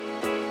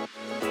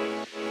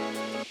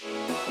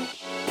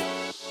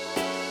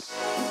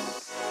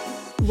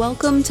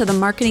Welcome to the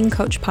Marketing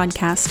Coach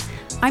Podcast.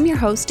 I'm your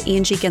host,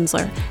 Angie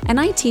Ginsler,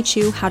 and I teach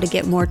you how to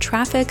get more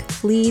traffic,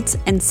 leads,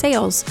 and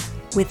sales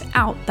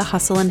without the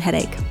hustle and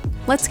headache.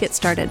 Let's get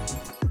started.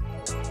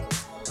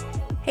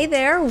 Hey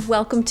there,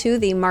 welcome to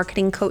the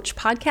Marketing Coach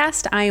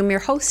Podcast. I am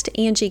your host,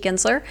 Angie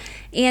Ginsler,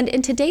 and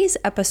in today's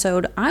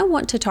episode, I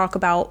want to talk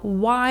about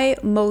why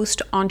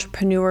most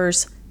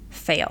entrepreneurs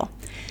fail.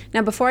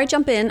 Now, before I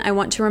jump in, I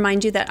want to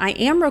remind you that I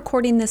am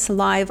recording this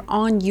live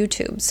on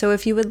YouTube. So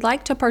if you would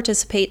like to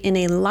participate in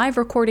a live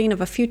recording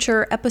of a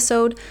future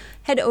episode,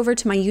 head over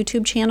to my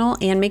YouTube channel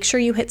and make sure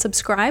you hit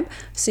subscribe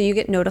so you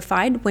get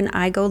notified when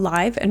I go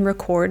live and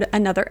record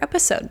another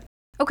episode.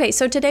 Okay,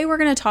 so today we're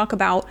going to talk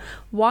about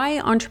why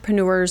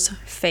entrepreneurs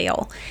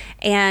fail.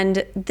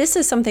 And this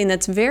is something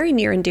that's very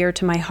near and dear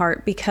to my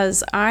heart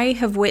because I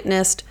have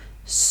witnessed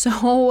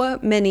so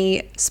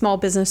many small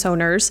business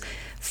owners,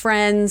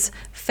 friends,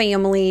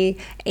 family,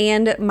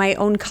 and my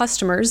own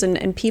customers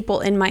and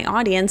people in my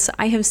audience.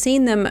 I have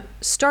seen them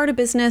start a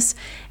business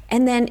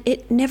and then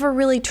it never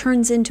really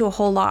turns into a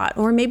whole lot.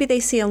 Or maybe they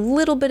see a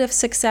little bit of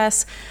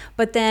success,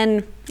 but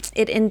then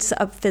it ends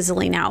up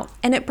fizzling out.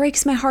 And it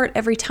breaks my heart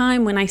every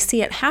time when I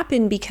see it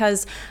happen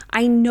because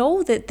I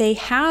know that they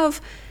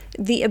have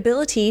the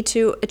ability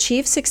to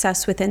achieve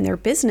success within their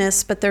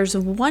business, but there's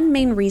one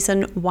main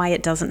reason why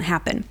it doesn't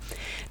happen.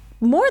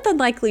 More than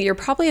likely, you're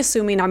probably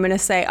assuming I'm going to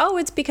say, oh,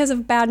 it's because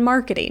of bad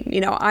marketing. You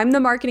know, I'm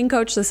the marketing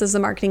coach. This is the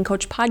Marketing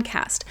Coach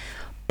Podcast.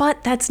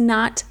 But that's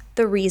not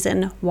the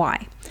reason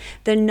why.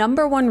 The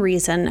number one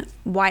reason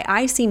why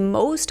I see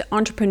most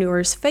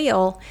entrepreneurs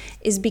fail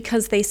is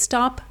because they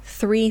stop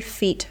 3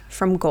 feet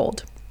from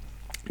gold.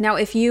 Now,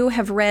 if you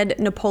have read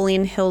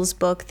Napoleon Hill's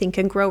book, Think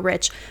and Grow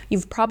Rich,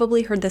 you've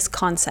probably heard this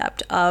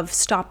concept of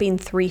stopping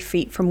 3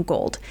 feet from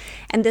gold.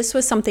 And this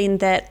was something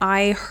that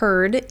I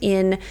heard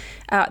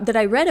that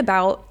I read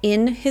about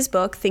in his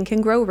book, Think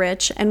and Grow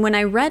Rich. And when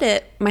I read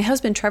it, my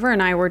husband Trevor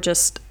and I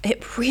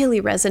it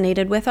really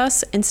resonated with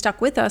us and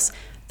stuck with us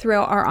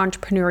throughout our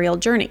entrepreneurial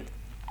journey.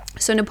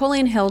 So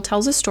Napoleon Hill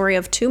tells a story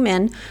of 2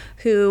 men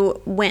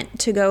who went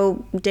to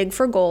go dig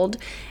for gold,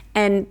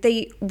 and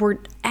they were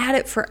at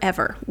it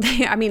forever.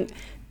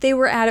 They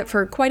were at it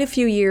for quite a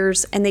few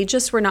years, and they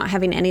just were not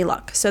having any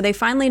luck. So they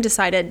finally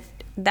decided,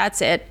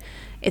 that's it.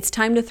 It's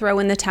time to throw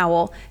in the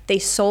towel. They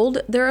sold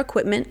their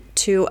equipment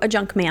to a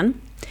junk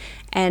man,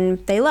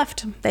 and they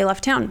left. They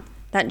left town.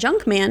 That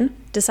junk man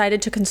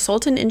decided to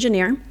consult an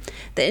engineer.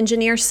 The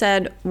engineer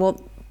said,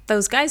 well,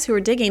 those guys who were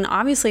digging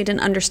obviously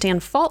didn't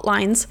understand fault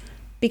lines,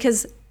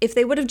 because if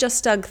they would have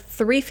just dug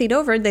 3 feet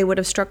over, they would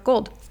have struck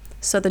gold.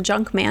 So the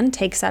junk man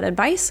takes that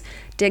advice,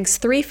 digs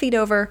 3 feet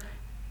over,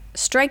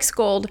 strikes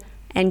gold,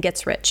 and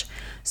gets rich.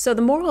 So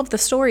the moral of the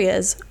story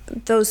is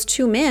those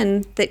 2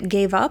 men that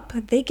gave up,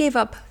 they gave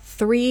up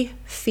 3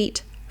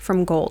 feet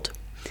from gold.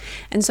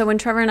 And so when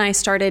Trevor and I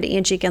started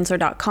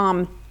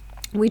AngieGinsler.com,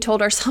 we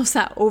told ourselves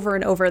that over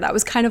and over. That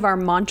was kind of our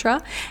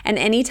mantra. And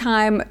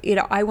anytime,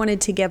 I wanted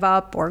to give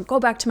up or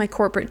go back to my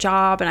corporate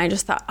job and I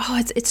just thought,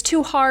 oh, it's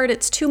too hard.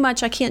 It's too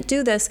much. I can't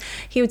do this.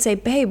 He would say,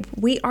 babe,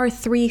 we are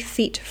 3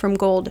 feet from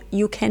gold.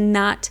 You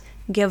cannot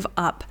give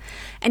up.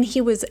 And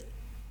he was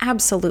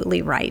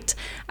absolutely right.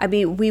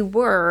 We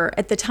were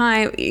at the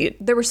time,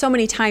 there were so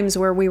many times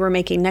where we were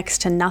making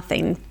next to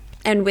nothing.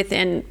 And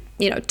within,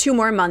 2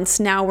 more months,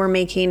 now we're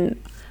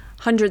making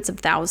hundreds of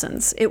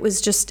thousands. It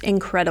was just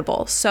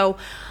incredible. So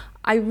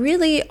I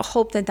really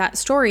hope that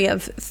story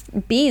of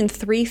being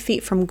 3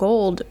 feet from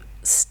gold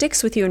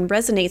sticks with you and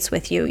resonates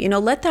with you.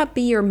 Let that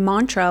be your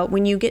mantra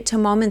when you get to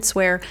moments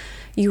where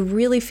you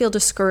really feel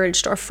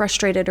discouraged or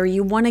frustrated or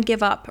you want to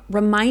give up.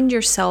 Remind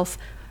yourself,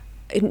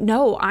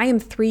 no, I am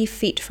 3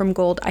 feet from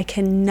gold. I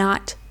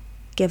cannot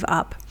give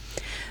up.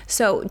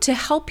 So to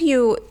help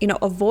you,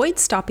 avoid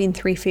stopping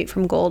 3 feet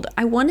from gold,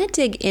 I want to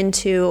dig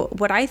into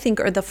what I think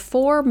are the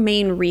 4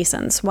 main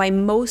reasons why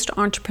most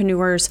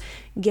entrepreneurs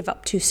give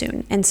up too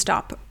soon and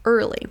stop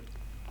early,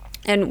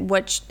 and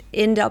what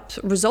end up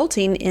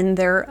resulting in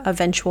their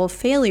eventual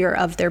failure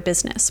of their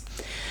business.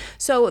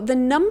 So the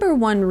number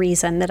one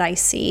reason that I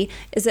see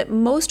is that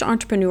most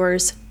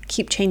entrepreneurs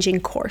keep changing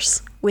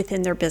course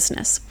within their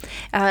business.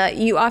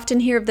 You often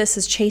hear of this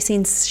as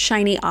chasing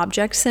shiny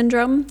object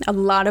syndrome. A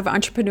lot of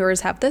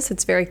entrepreneurs have this.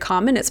 It's very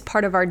common. It's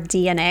part of our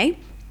DNA.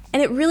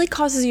 And it really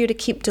causes you to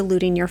keep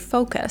diluting your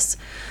focus.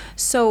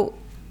 So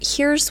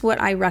here's what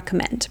I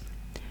recommend.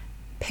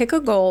 Pick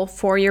a goal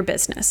for your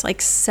business. Like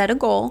set a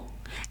goal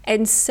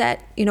and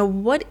set,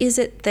 what is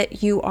it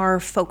that you are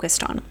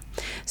focused on?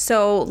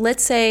 So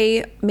let's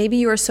say maybe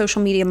you're a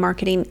social media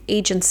marketing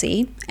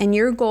agency and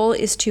your goal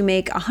is to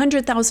make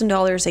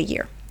 $100,000 a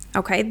year.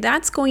 Okay,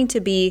 that's going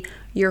to be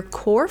your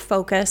core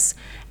focus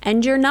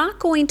and you're not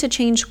going to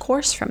change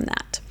course from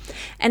that.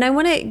 And I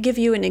want to give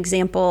you an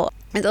example.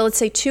 Let's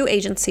say 2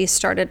 agencies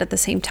started at the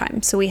same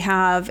time. So we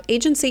have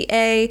agency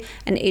A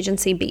and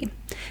agency B.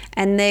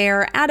 And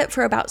they're at it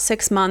for about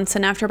 6 months.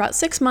 And after about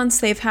 6 months,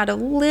 they've had a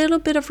little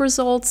bit of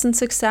results and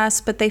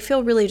success, but they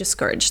feel really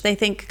discouraged. They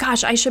think,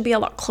 gosh, I should be a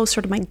lot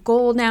closer to my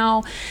goal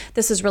now.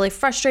 This is really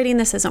frustrating.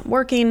 This isn't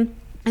working.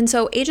 And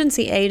so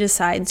agency A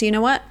decides, you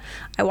know what?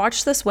 I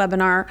watched this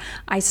webinar.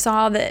 I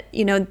saw that,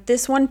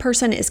 this one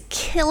person is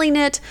killing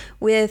it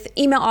with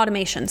email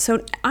automation.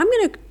 So I'm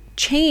going to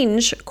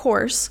change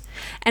course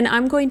and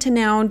I'm going to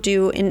now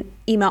do an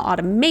email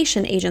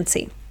automation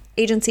agency.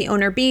 Agency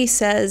owner B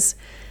says,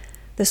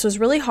 this was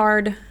really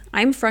hard.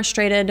 I'm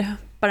frustrated,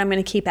 but I'm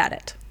going to keep at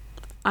it.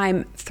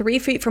 I'm 3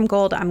 feet from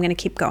gold. I'm going to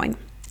keep going.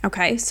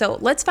 Okay. So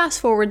let's fast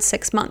forward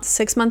 6 months.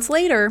 6 months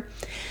later,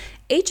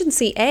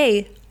 agency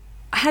A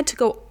had to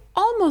go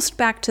almost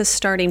back to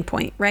starting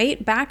point,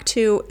 right? Back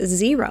to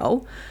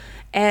zero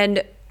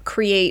and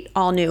create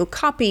all new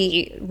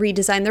copy,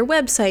 redesign their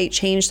website,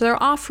 change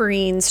their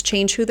offerings,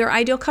 change who their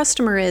ideal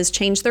customer is,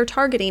 change their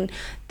targeting.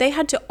 They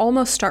had to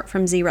almost start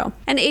from zero.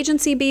 And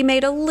agency B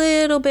made a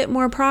little bit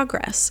more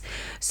progress.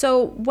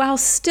 So while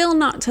still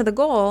not to the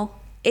goal,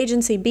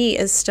 agency B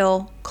is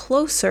still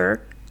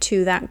closer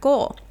to that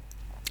goal.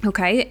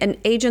 Okay, and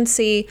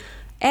agency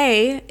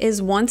A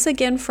is once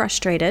again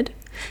frustrated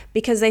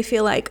because they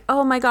feel like,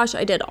 oh my gosh,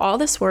 I did all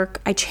this work,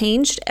 I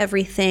changed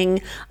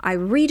everything, I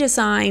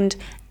redesigned,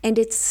 and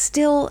it's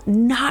still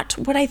not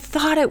what I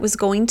thought it was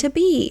going to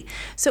be.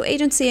 So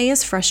agency A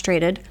is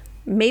frustrated.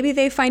 Maybe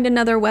they find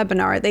another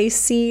webinar, they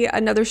see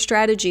another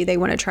strategy they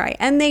want to try,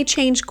 and they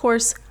change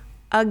course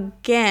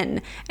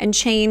again and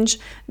change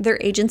their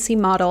agency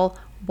model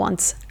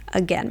once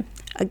again.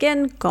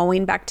 Again,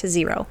 going back to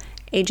zero.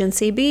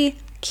 Agency B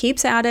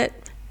keeps at it,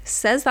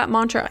 says that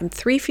mantra, I'm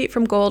 3 feet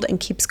from gold, and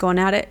keeps going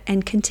at it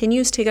and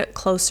continues to get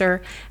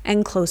closer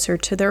and closer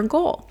to their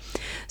goal.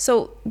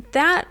 So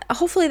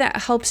hopefully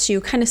that helps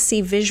you kind of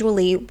see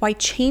visually why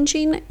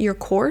changing your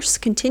course,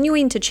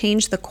 continuing to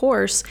change the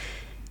course,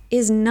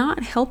 is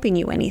not helping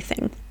you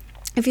anything.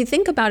 If you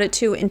think about it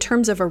too, in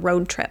terms of a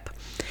road trip,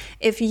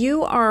 if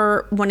you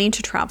are wanting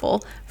to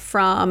travel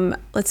from,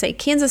 let's say,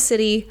 Kansas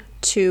City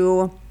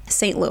to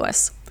St.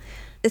 Louis,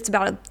 it's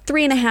about a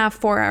 3.5,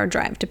 4 hour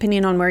drive,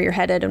 depending on where you're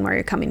headed and where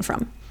you're coming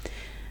from.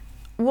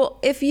 Well,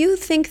 if you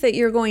think that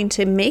you're going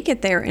to make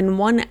it there in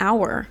 1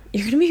 hour,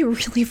 you're going to be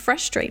really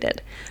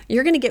frustrated.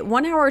 You're going to get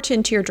 1 hour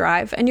into your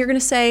drive and you're going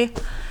to say,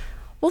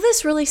 well,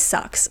 this really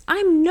sucks.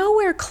 I'm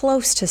nowhere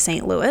close to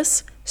St.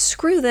 Louis.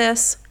 Screw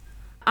this.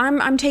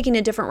 I'm taking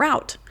a different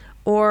route,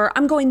 or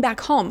I'm going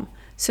back home.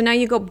 So now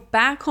you go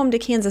back home to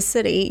Kansas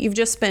City. You've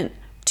just spent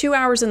 2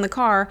 hours in the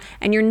car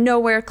and you're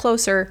nowhere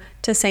closer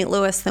to St.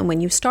 Louis than when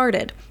you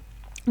started.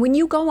 When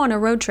you go on a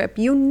road trip,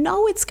 you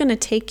know it's going to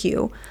take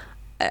you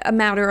a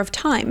matter of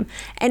time.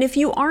 And if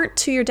you aren't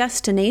to your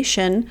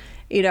destination,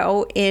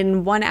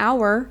 in 1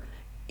 hour,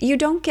 you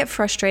don't get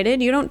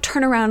frustrated. You don't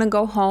turn around and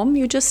go home.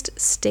 You just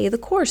stay the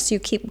course. You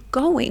keep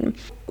going.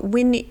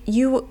 When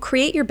you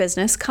create your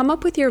business, come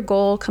up with your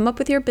goal, come up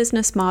with your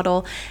business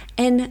model,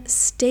 and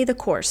stay the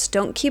course.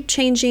 Don't keep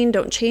changing.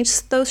 Don't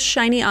change those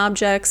shiny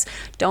objects.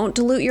 Don't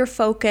dilute your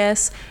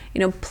focus.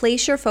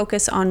 Place your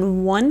focus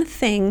on one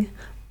thing,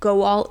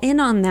 go all in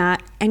on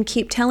that, and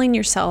keep telling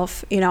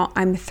yourself,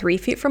 I'm 3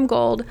 feet from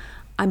gold.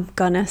 I'm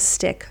gonna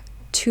stick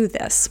to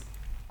this.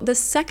 The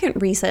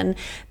second reason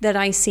that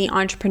I see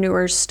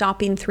entrepreneurs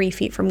stopping 3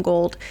 feet from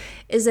gold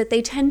is that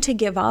they tend to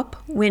give up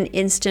when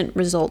instant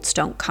results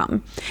don't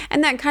come.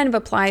 And that kind of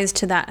applies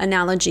to that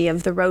analogy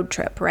of the road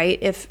trip, right?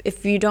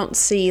 If you don't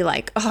see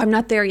like, oh, I'm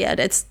not there yet,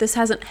 this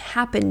hasn't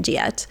happened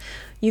yet,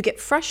 you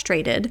get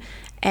frustrated.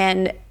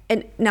 And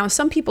now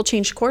some people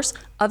change course,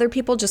 other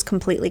people just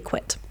completely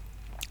quit.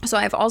 So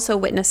I've also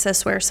witnessed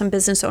this where some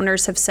business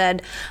owners have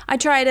said, I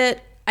tried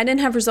it, I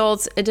didn't have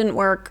results, it didn't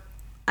work,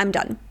 I'm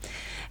done.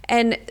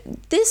 And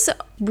this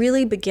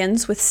really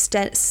begins with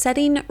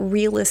setting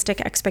realistic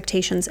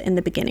expectations in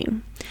the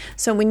beginning.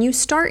 So when you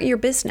start your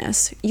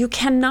business, you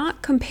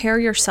cannot compare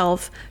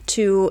yourself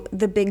to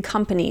the big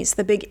companies,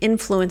 the big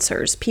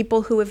influencers,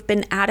 people who have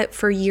been at it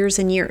for years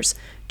and years.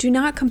 Do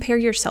not compare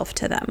yourself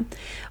to them.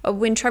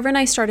 When Trevor and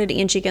I started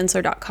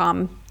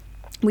AngieGensler.com,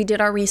 we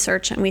did our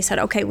research and we said,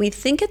 okay, we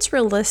think it's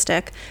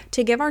realistic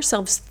to give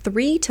ourselves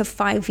 3 to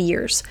 5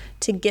 years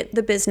to get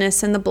the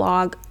business and the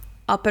blog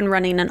up and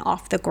running and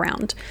off the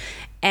ground.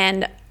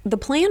 And the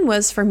plan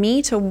was for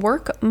me to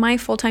work my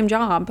full-time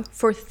job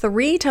for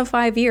 3 to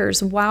 5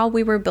 years while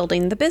we were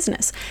building the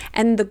business.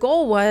 And the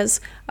goal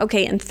was,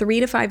 okay, in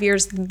 3 to 5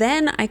 years,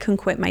 then I can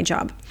quit my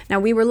job. Now,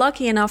 we were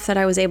lucky enough that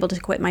I was able to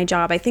quit my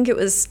job. I think it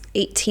was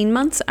 18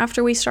 months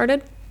after we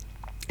started.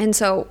 And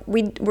so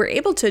we were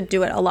able to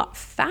do it a lot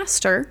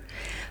faster,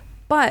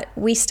 but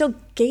we still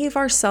gave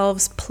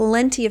ourselves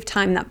plenty of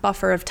time, that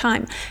buffer of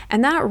time.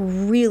 And that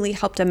really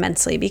helped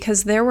immensely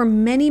because there were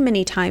many,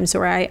 many times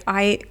where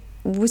I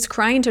was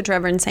crying to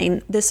Trevor and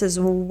saying, this is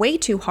way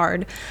too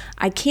hard.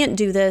 I can't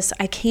do this.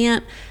 I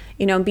can't,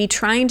 be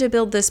trying to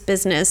build this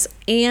business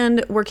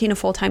and working a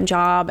full-time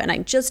job. And I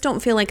just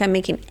don't feel like I'm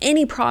making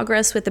any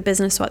progress with the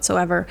business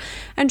whatsoever.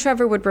 And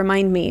Trevor would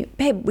remind me,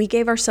 babe, we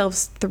gave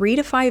ourselves 3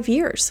 to 5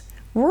 years.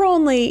 We're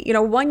only,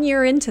 1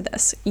 year into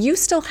this. You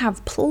still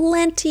have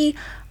plenty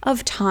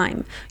of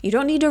time. You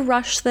don't need to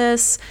rush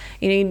this.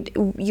 You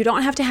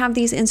don't have to have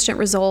these instant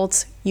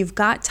results. You've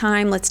got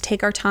time. Let's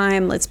take our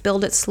time. Let's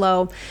build it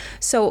slow.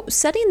 So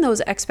setting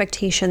those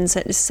expectations,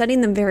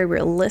 setting them very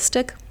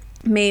realistic,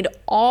 made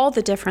all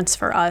the difference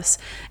for us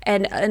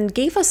and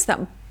gave us that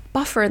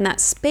buffer and that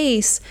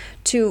space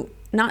to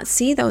not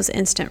see those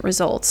instant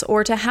results,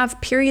 or to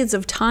have periods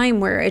of time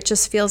where it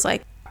just feels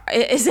like,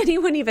 is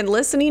anyone even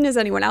listening? Is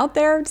anyone out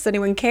there? Does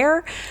anyone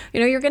care?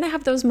 You're going to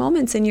have those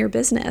moments in your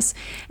business.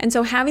 And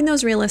so having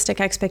those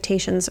realistic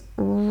expectations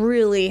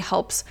really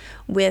helps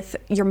with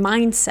your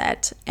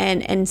mindset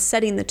and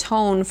setting the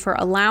tone for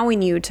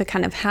allowing you to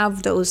kind of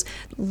have those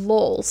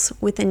lulls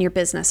within your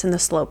business in the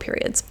slow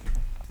periods.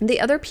 The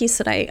other piece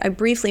that I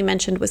briefly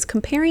mentioned was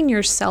comparing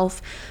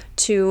yourself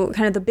to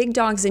kind of the big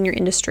dogs in your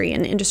industry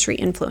and industry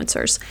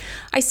influencers.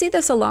 I see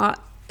this a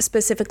lot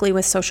specifically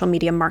with social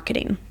media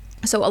marketing.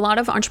 So a lot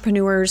of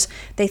entrepreneurs,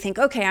 they think,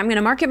 okay, I'm going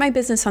to market my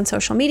business on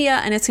social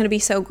media and it's going to be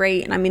so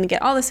great and I'm going to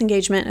get all this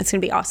engagement and it's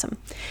going to be awesome.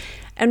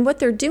 And what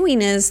they're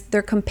doing is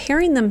they're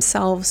comparing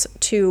themselves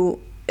to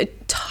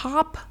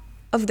top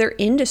of their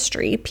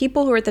industry,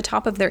 people who are at the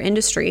top of their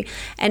industry,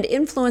 and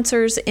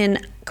influencers in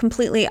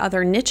completely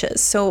other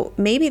niches. So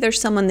maybe there's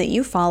someone that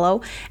you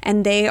follow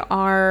and they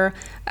are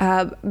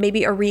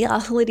maybe a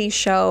reality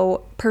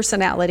show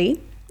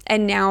personality,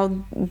 and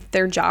now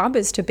their job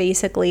is to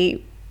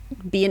basically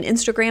be an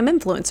Instagram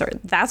influencer.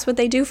 That's what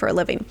they do for a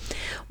living.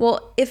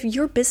 Well, if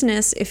your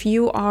business, if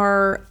you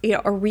are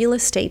a real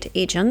estate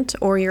agent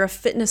or you're a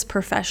fitness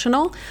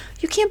professional,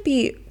 you can't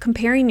be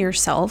comparing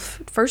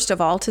yourself, first of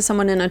all, to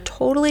someone in a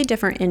totally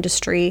different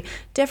industry,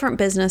 different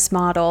business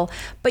model,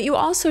 but you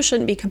also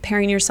shouldn't be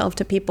comparing yourself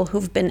to people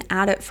who've been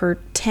at it for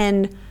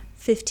 10,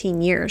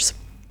 15 years.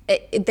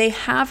 They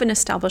have an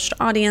established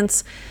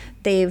audience.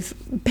 They've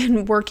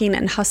been working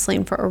and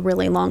hustling for a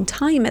really long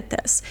time at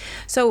this.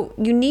 So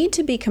you need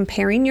to be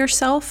comparing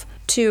yourself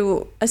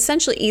to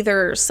essentially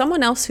either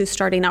someone else who's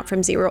starting out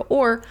from zero,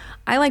 or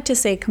I like to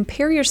say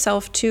compare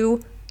yourself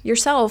to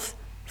yourself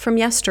from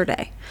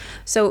yesterday.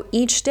 So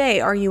each day,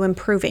 are you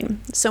improving?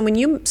 So when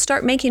you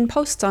start making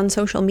posts on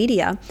social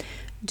media,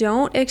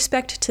 don't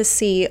expect to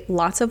see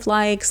lots of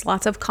likes,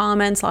 lots of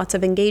comments, lots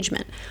of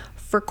engagement.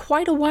 For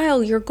quite a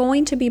while, you're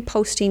going to be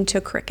posting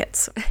to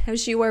crickets.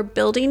 As you are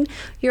building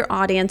your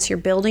audience, you're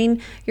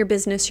building your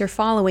business, you're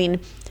following,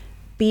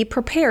 be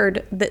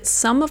prepared that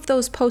some of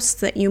those posts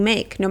that you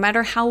make, no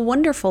matter how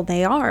wonderful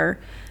they are,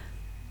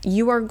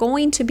 you are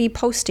going to be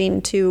posting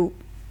to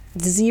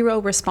zero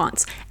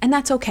response. And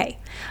that's okay.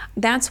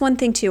 That's one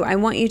thing too. I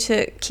want you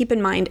to keep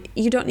in mind,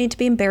 you don't need to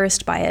be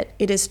embarrassed by it.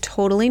 It is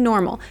totally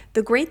normal.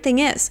 The great thing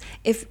is,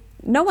 if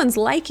no one's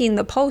liking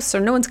the posts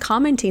or no one's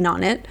commenting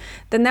on it,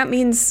 then that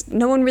means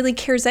no one really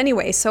cares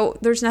anyway. So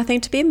there's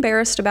nothing to be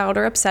embarrassed about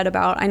or upset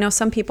about. I know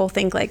some people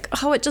think like,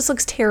 oh, it just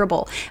looks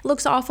terrible. It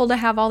looks awful to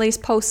have all these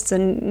posts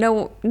and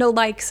no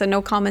likes and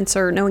no comments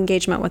or no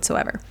engagement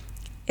whatsoever.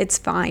 It's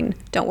fine.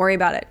 Don't worry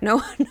about it.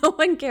 No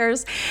one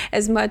cares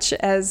as much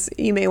as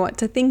you may want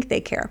to think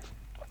they care.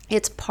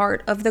 It's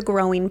part of the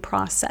growing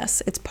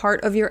process. It's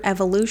part of your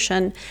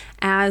evolution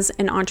as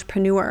an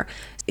entrepreneur.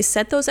 You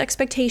set those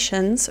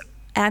expectations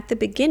at the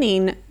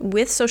beginning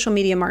with social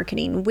media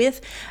marketing, with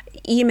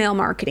email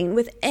marketing,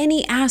 with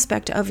any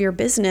aspect of your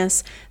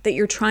business that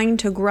you're trying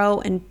to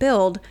grow and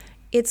build.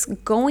 It's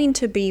going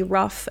to be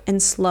rough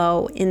and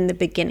slow in the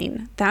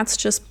beginning. That's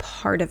just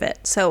part of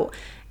it. So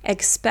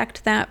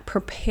expect that,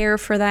 prepare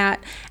for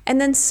that, and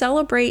then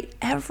celebrate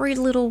every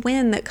little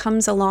win that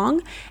comes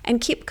along, and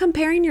keep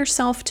comparing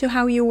yourself to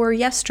how you were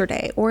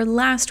yesterday or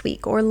last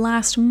week or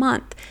last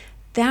month.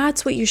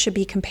 That's what you should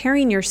be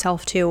comparing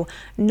yourself to,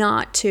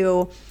 not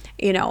to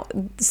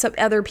some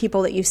other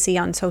people that you see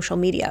on social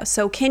media.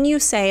 So can you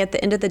say at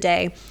the end of the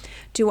day,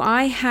 do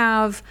I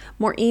have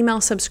more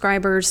email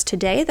subscribers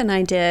today than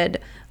I did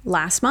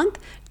last month?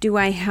 Do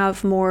I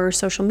have more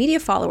social media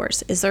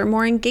followers? Is there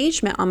more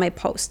engagement on my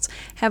posts?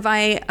 Have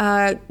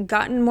I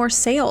gotten more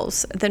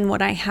sales than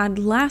what I had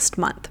last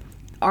month?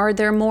 Are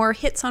there more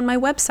hits on my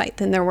website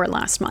than there were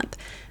last month?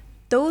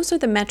 Those are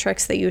the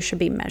metrics that you should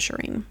be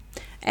measuring,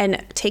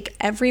 and take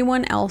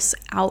everyone else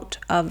out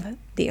of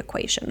the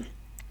equation.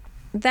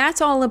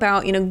 That's all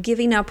about,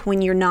 giving up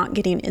when you're not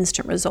getting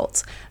instant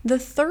results. The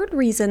third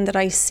reason that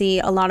I see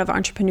a lot of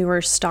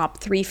entrepreneurs stop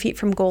 3 feet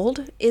from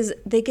gold is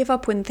they give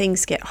up when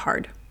things get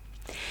hard.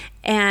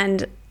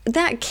 And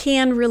that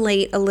can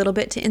relate a little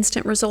bit to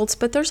instant results,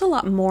 but there's a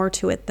lot more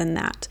to it than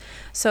that.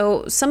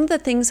 So some of the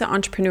things that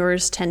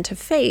entrepreneurs tend to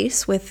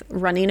face with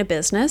running a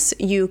business,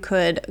 you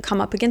could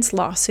come up against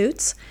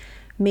lawsuits.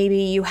 Maybe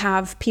you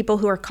have people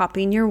who are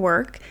copying your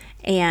work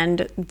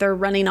and they're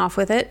running off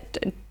with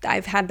it.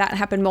 I've had that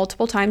happen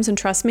multiple times, and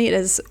trust me, it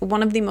is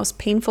one of the most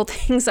painful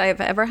things I have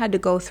ever had to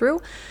go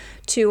through.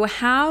 To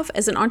have,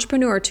 as an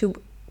entrepreneur, to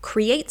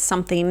create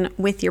something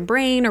with your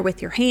brain or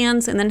with your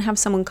hands and then have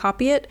someone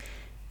copy it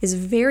is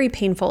very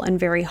painful and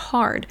very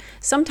hard.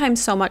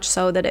 Sometimes so much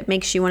so that it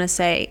makes you want to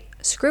say,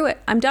 screw it,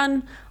 I'm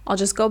done. I'll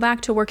just go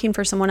back to working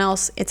for someone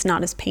else. It's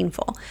not as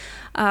painful.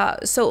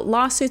 So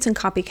lawsuits and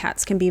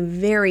copycats can be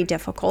very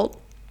difficult.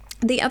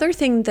 The other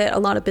thing that a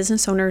lot of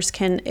business owners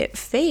can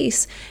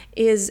face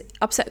is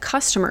upset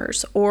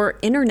customers or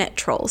internet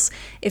trolls.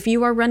 If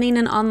you are running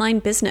an online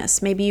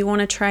business, maybe you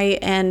want to try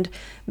and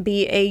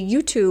be a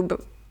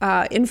YouTube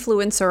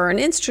influencer or an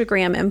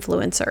Instagram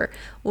influencer.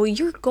 Well,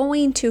 you're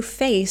going to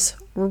face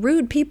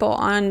rude people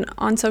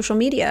on social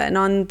media and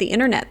on the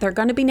internet. They're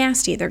going to be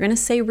nasty. They're going to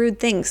say rude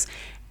things.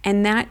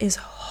 And that is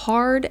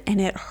hard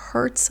and it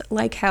hurts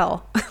like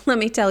hell, let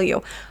me tell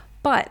you.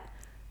 But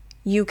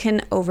you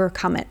can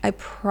overcome it. I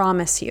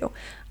promise you.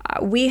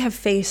 We have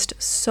faced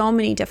so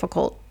many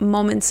difficult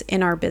moments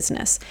in our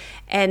business.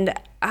 And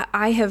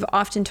I have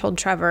often told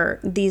Trevor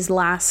these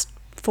last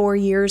 4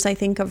 years, I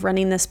think, of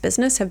running this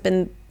business have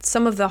been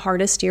some of the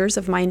hardest years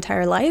of my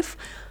entire life,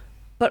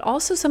 but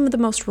also some of the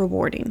most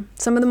rewarding,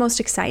 some of the most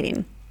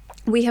exciting.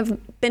 We have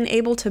been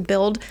able to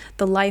build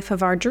the life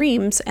of our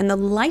dreams and the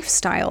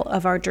lifestyle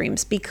of our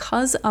dreams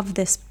because of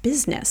this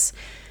business.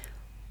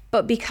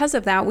 But because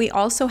of that, we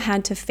also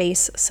had to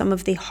face some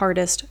of the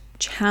hardest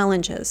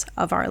challenges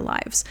of our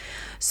lives.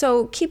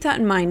 So keep that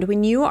in mind.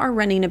 When you are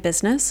running a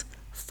business,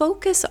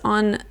 focus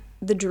on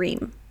the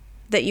dream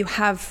that you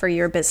have for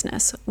your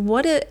business.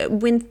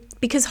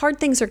 Because hard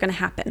things are going to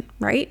happen,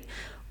 right?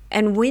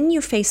 And when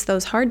you face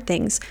those hard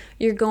things,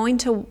 you're going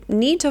to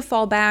need to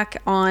fall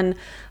back on,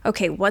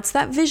 okay, what's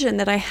that vision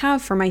that I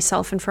have for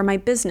myself and for my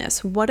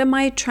business? What am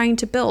I trying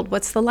to build?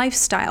 What's the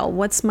lifestyle?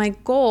 What's my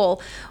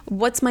goal?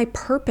 What's my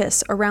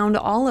purpose around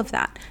all of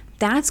that?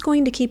 That's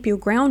going to keep you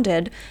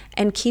grounded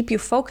and keep you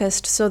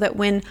focused so that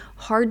when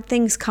hard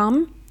things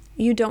come,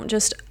 you don't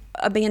just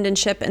abandon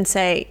ship and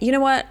say, you know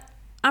what?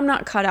 I'm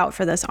not cut out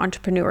for this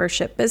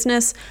entrepreneurship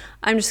business.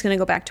 I'm just going to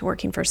go back to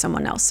working for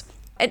someone else.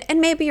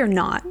 And maybe you're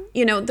not.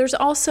 There's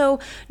also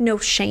no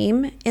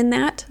shame in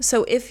that.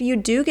 So if you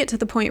do get to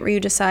the point where you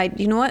decide,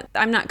 you know what,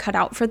 I'm not cut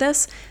out for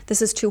this.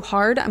 This is too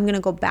hard. I'm going to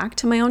go back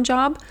to my own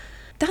job.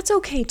 That's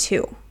okay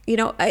too.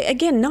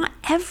 Again, not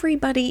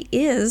everybody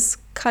is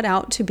cut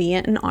out to be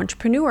an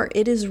entrepreneur.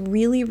 It is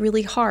really,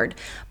 really hard.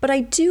 But I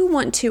do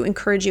want to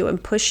encourage you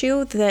and push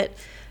you that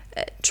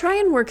try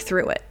and work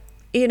through it.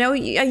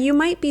 You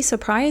might be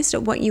surprised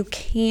at what you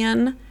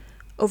can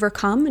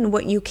overcome and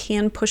what you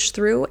can push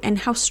through and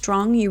how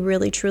strong you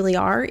really truly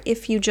are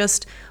if you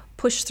just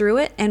push through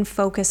it and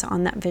focus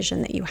on that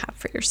vision that you have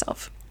for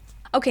yourself.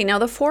 Okay, now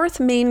the fourth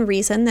main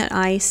reason that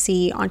I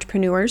see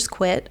entrepreneurs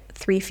quit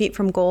 3 feet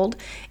from gold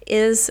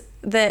is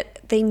that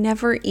they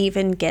never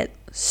even get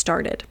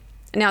started.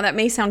 Now that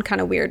may sound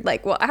kind of weird,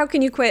 like, well, how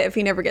can you quit if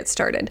you never get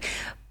started?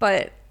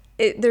 But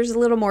there's a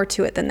little more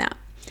to it than that.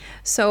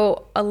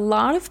 So a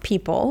lot of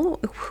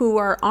people who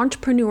are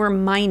entrepreneur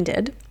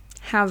minded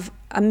have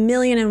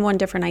 1,000,001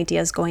 different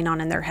ideas going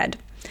on in their head.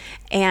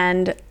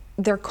 And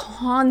they're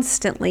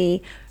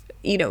constantly,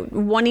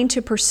 wanting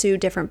to pursue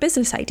different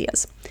business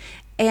ideas.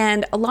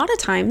 And a lot of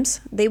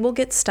times they will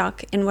get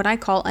stuck in what I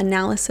call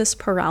analysis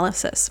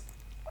paralysis.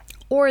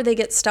 Or they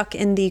get stuck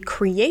in the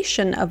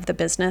creation of the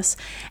business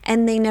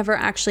and they never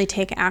actually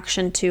take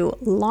action to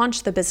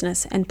launch the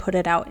business and put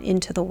it out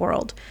into the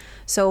world.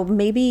 So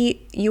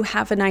maybe you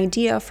have an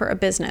idea for a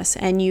business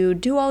and you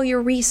do all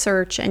your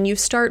research and you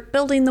start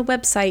building the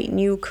website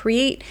and you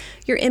create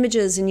your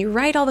images and you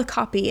write all the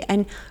copy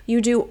and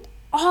you do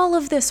all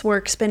of this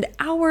work, spend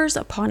hours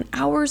upon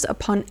hours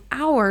upon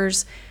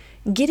hours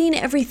getting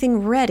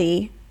everything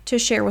ready to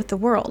share with the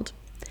world.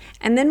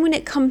 And then when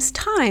it comes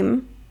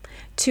time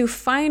to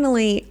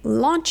finally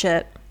launch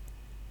it,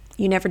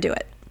 you never do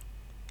it.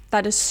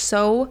 That is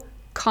so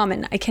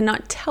common. I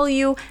cannot tell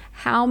you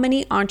how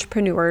many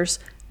entrepreneurs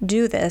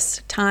do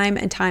this time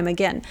and time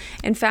again.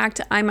 In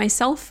fact, I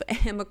myself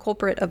am a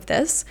culprit of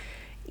this.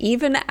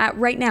 Even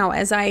right now,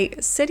 as I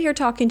sit here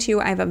talking to you,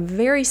 I have a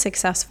very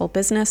successful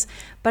business,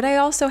 but I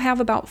also have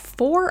about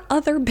 4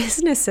 other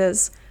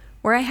businesses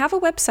where I have a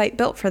website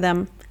built for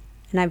them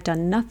and I've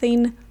done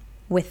nothing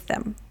with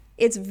them.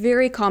 It's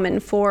very common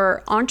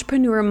for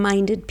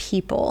entrepreneur-minded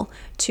people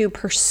to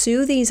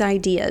pursue these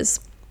ideas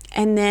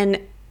and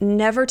then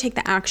never take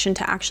the action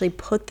to actually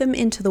put them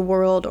into the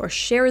world or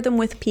share them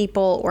with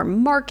people or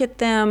market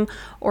them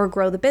or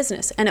grow the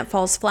business, and it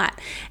falls flat.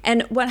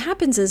 And what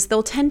happens is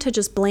they'll tend to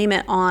just blame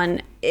it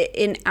on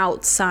an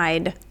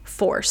outside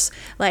force,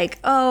 like,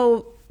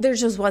 oh, there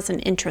just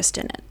wasn't interest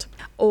in it.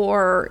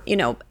 Or,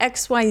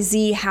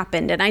 XYZ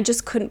happened and I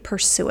just couldn't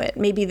pursue it.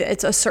 Maybe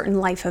it's a certain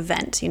life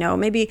event,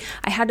 maybe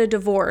I had a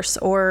divorce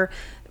or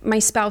my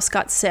spouse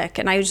got sick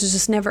and I was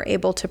just never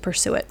able to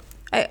pursue it.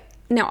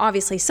 Now,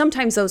 obviously,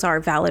 sometimes those are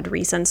valid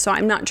reasons. So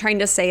I'm not trying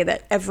to say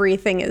that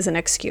everything is an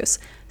excuse.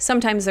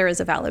 Sometimes there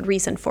is a valid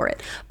reason for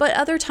it. But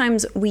other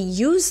times we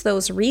use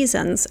those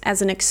reasons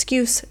as an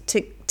excuse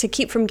to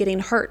keep from getting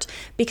hurt.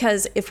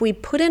 Because if we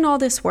put in all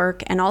this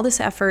work and all this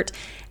effort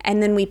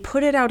and then we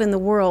put it out in the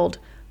world,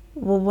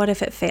 well, what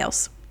if it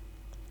fails?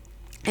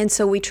 And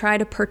so we try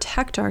to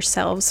protect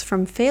ourselves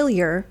from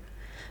failure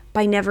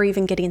by never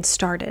even getting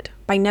started,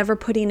 by never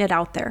putting it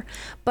out there.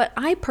 But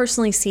I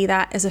personally see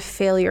that as a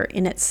failure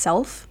in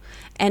itself.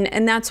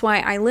 And that's why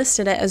I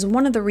listed it as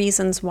one of the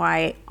reasons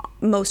why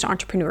most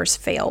entrepreneurs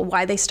fail,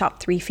 why they stop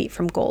 3 feet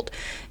from gold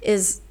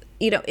is,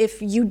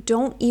 if you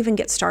don't even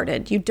get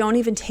started, you don't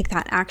even take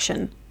that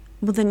action,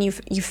 well, then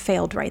you've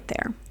failed right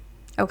there.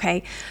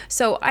 Okay,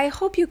 so I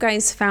hope you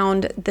guys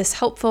found this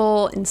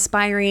helpful,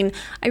 inspiring.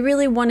 I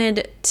really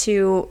wanted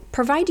to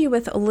provide you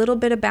with a little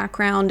bit of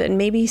background and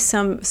maybe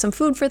some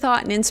food for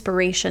thought and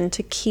inspiration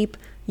to keep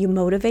you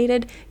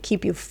motivated,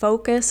 keep you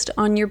focused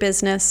on your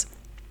business,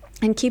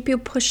 and keep you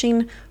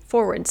pushing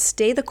forward.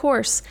 Stay the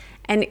course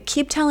and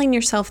keep telling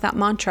yourself that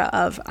mantra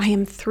of, I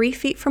am 3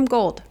 feet from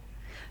gold.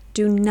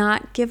 Do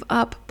not give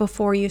up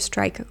before you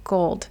strike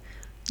gold.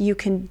 You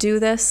can do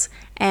this,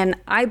 and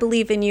I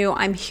believe in you.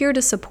 I'm here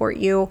to support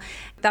you.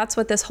 That's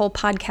what this whole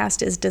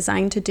podcast is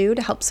designed to do,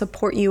 to help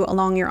support you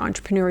along your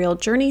entrepreneurial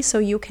journey so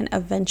you can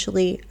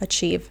eventually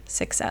achieve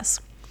success.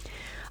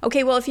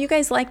 Okay, well, if you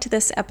guys liked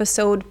this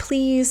episode,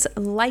 please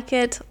like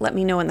it, let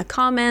me know in the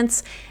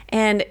comments,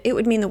 and it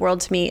would mean the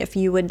world to me if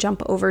you would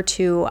jump over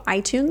to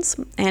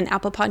iTunes and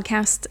Apple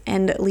Podcasts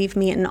and leave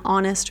me an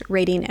honest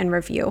rating and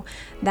review.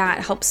 That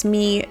helps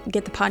me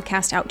get the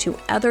podcast out to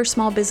other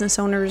small business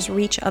owners,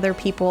 reach other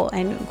people,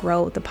 and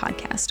grow the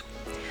podcast.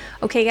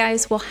 Okay,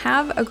 guys, well,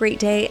 have a great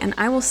day, and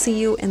I will see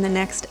you in the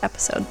next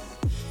episode.